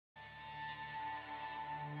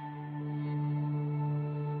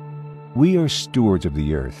We are stewards of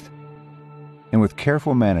the earth, and with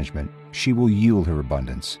careful management, she will yield her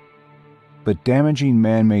abundance. But damaging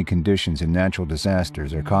man-made conditions and natural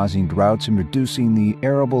disasters are causing droughts and reducing the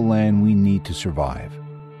arable land we need to survive.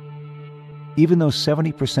 Even though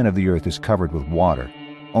 70% of the earth is covered with water,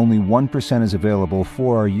 only 1% is available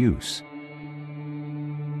for our use.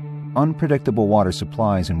 Unpredictable water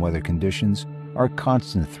supplies and weather conditions are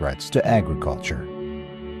constant threats to agriculture.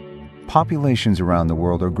 Populations around the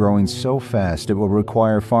world are growing so fast it will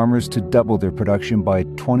require farmers to double their production by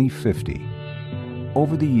 2050.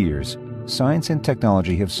 Over the years, science and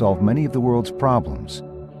technology have solved many of the world's problems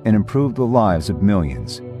and improved the lives of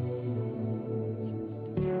millions.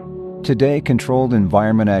 Today, Controlled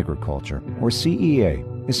Environment Agriculture, or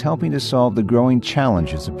CEA, is helping to solve the growing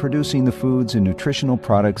challenges of producing the foods and nutritional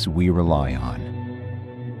products we rely on.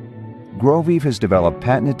 Groviv has developed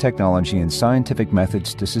patented technology and scientific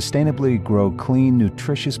methods to sustainably grow clean,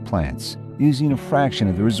 nutritious plants using a fraction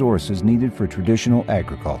of the resources needed for traditional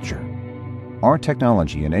agriculture. Our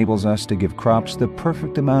technology enables us to give crops the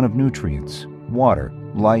perfect amount of nutrients, water,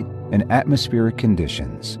 light, and atmospheric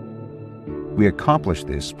conditions. We accomplish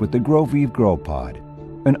this with the Groviv GrowPod,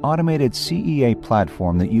 an automated CEA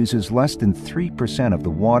platform that uses less than 3% of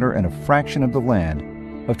the water and a fraction of the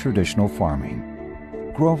land of traditional farming.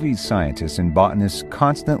 Groviv scientists and botanists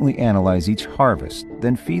constantly analyze each harvest,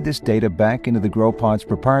 then feed this data back into the GrowPod's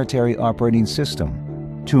proprietary operating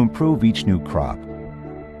system to improve each new crop.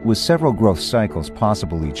 With several growth cycles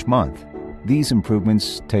possible each month, these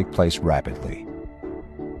improvements take place rapidly.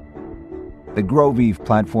 The Groviv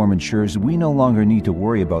platform ensures we no longer need to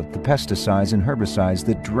worry about the pesticides and herbicides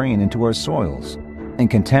that drain into our soils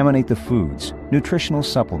and contaminate the foods, nutritional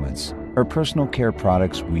supplements, or personal care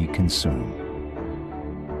products we consume.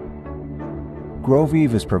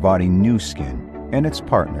 Groviv is providing Nu Skin and its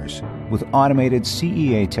partners with automated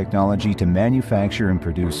CEA technology to manufacture and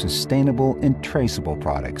produce sustainable and traceable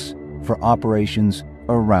products for operations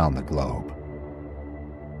around the globe.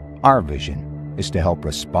 Our vision is to help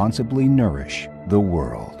responsibly nourish the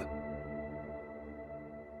world.